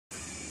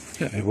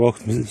Okay,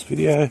 welcome to this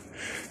video.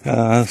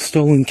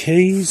 Stolen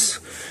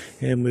keys,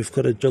 and we've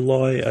got a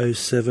July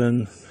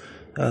 07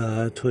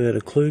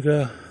 Toyota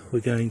Kluger. We're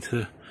going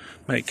to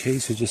make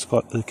keys. We just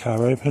got the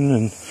car open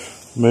and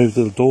removed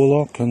the door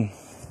lock, and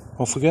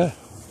off we go.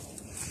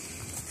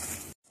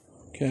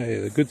 Okay,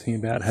 the good thing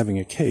about having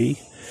a key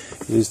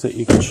is that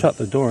you can shut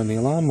the door and the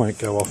alarm won't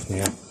go off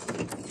now.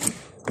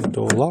 The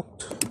door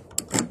locked,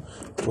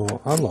 door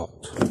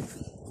unlocked.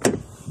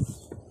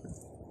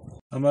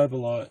 A mobile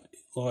light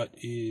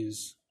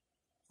is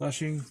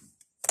flashing,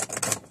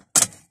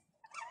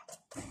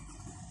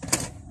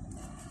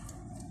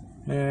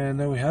 and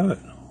there we have it.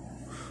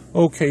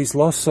 All keys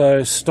lost,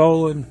 so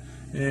stolen,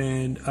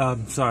 and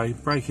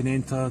break and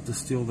enter to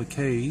steal the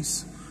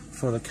keys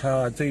for the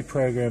car,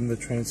 deprogram the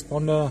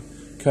transponder,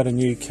 cut a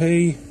new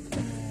key,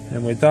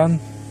 and we're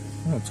done.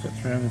 Oh, it's got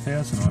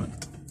 300,000 on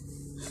it.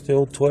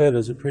 Still,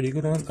 Toyotas are pretty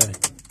good, aren't they?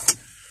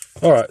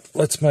 Alright,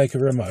 let's make a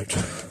remote.